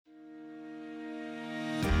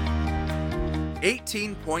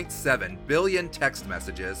18.7 billion text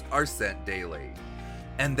messages are sent daily.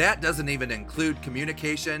 And that doesn't even include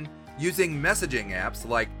communication using messaging apps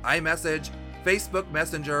like iMessage, Facebook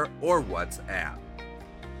Messenger, or WhatsApp.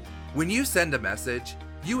 When you send a message,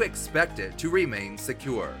 you expect it to remain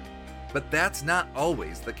secure, but that's not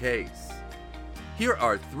always the case. Here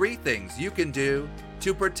are 3 things you can do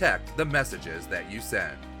to protect the messages that you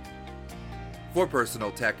send. For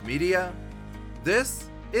Personal Tech Media, this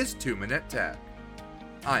is 2 Minute Tech.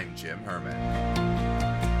 I'm Jim Herman.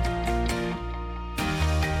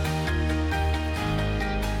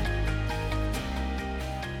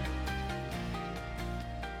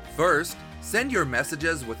 First, send your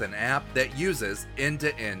messages with an app that uses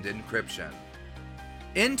end-to-end encryption.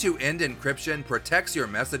 End-to-end encryption protects your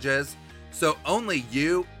messages so only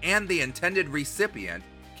you and the intended recipient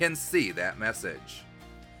can see that message.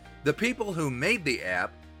 The people who made the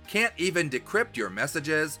app can't even decrypt your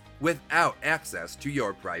messages without access to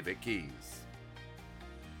your private keys.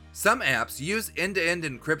 Some apps use end-to-end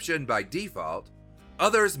encryption by default,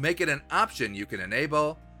 others make it an option you can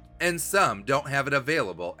enable, and some don't have it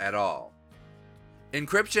available at all.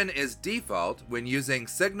 Encryption is default when using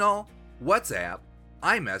Signal, WhatsApp,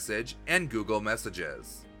 iMessage, and Google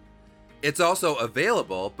Messages. It's also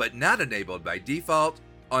available but not enabled by default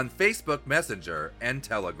on Facebook Messenger and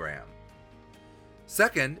Telegram.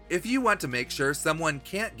 Second, if you want to make sure someone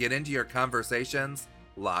can't get into your conversations,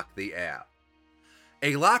 lock the app.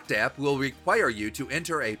 A locked app will require you to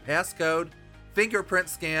enter a passcode, fingerprint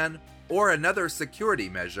scan, or another security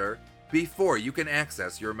measure before you can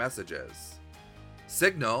access your messages.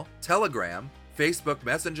 Signal, Telegram, Facebook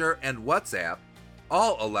Messenger, and WhatsApp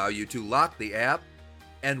all allow you to lock the app,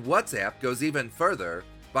 and WhatsApp goes even further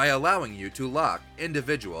by allowing you to lock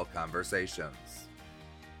individual conversations.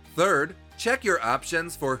 Third, check your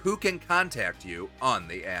options for who can contact you on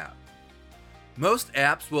the app. Most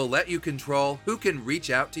apps will let you control who can reach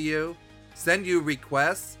out to you, send you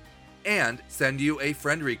requests, and send you a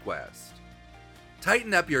friend request.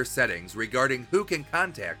 Tighten up your settings regarding who can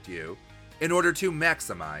contact you in order to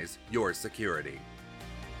maximize your security.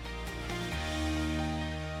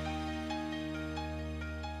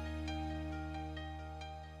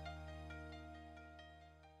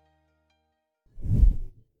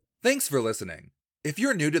 Thanks for listening. If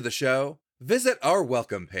you're new to the show, visit our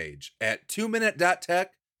welcome page at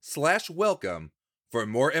 2minute.tech/welcome for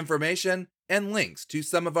more information and links to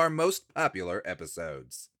some of our most popular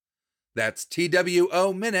episodes. That's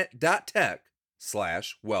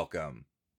TWOminute.tech/welcome.